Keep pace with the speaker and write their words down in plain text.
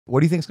What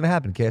do you think is going to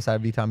happen? KSI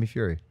v. Tommy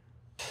Fury.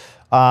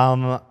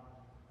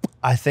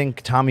 I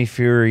think Tommy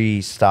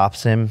Fury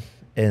stops him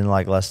in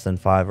like less than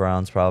 5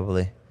 rounds,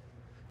 probably.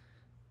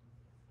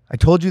 I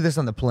told you this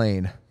on the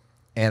plane,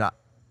 and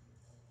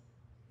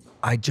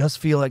I just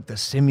feel like the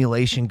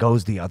simulation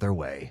goes the other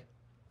way.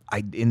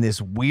 In this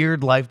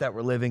weird life that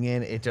we're living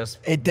in, it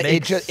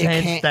makes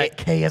sense that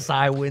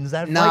KSI wins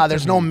that fight. Nah,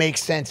 there's no make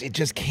sense. It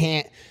just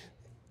can't.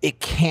 It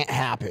can't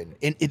happen.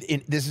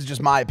 This is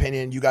just my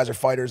opinion. You guys are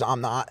fighters.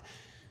 I'm not.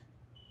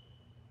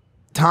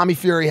 Tommy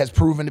Fury has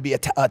proven to be a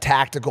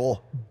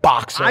tactical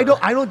boxer. I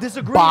don't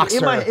disagree.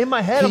 Boxer. In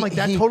my head, I'm like,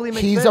 that totally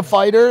makes sense. He's a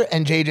fighter,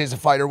 and JJ's a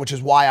fighter, which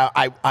is why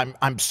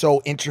I'm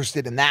so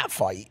interested in that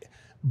fight.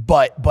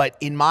 But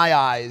in my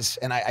eyes,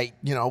 and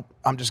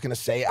I'm just gonna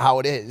say it how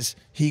it is.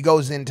 He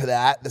goes into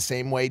that the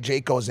same way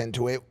Jake goes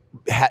into it,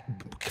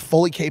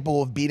 fully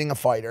capable of beating a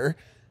fighter,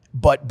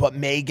 but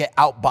may get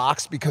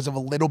outboxed because of a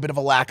little bit of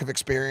a lack of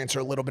experience or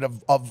a little bit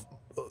of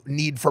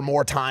need for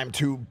more time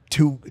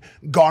to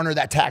garner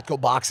that tactical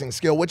boxing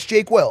skill, which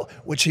Jake will,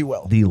 which he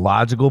will. The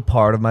logical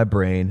part of my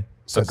brain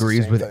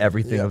agrees with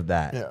everything of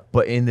that. Yeah.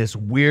 But in this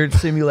weird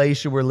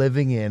simulation we're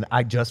living in,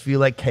 I just feel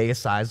like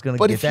KSI is going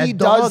to get that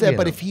dog in him.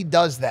 But if he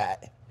does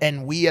that,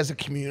 and we as a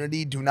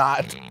community do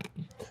not,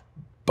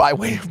 by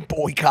way of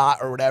boycott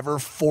or whatever,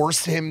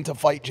 force him to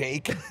fight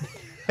Jake,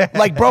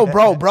 like, bro,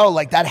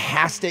 like that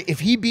has to, if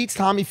he beats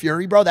Tommy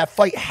Fury, bro, that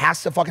fight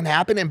has to fucking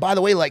happen. And by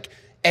the way, like,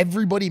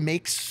 everybody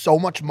makes so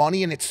much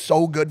money and it's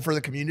so good for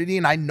the community.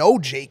 And I know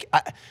Jake,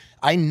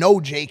 I know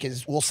Jake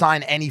will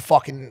sign any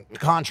fucking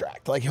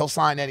contract. Like, he'll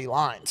sign any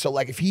line. So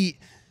like, if he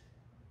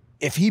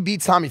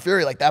beats Tommy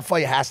Fury, like, that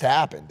fight has to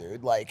happen,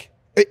 dude. Like,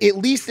 at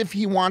least if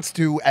he wants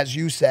to, as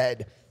you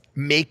said,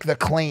 make the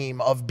claim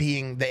of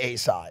being the A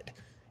side.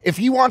 If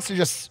he wants to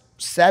just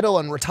settle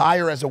and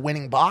retire as a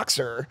winning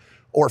boxer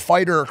or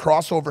fighter or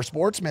crossover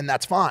sportsman,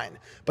 that's fine.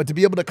 But to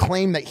be able to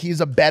claim that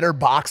he's a better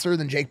boxer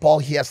than Jake Paul,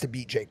 he has to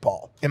beat Jake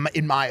Paul,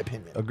 in my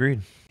opinion.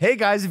 Agreed. Hey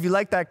guys, if you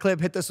like that clip,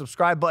 hit the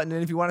subscribe button.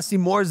 And if you want to see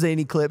more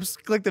zany clips,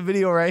 click the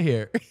video right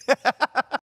here.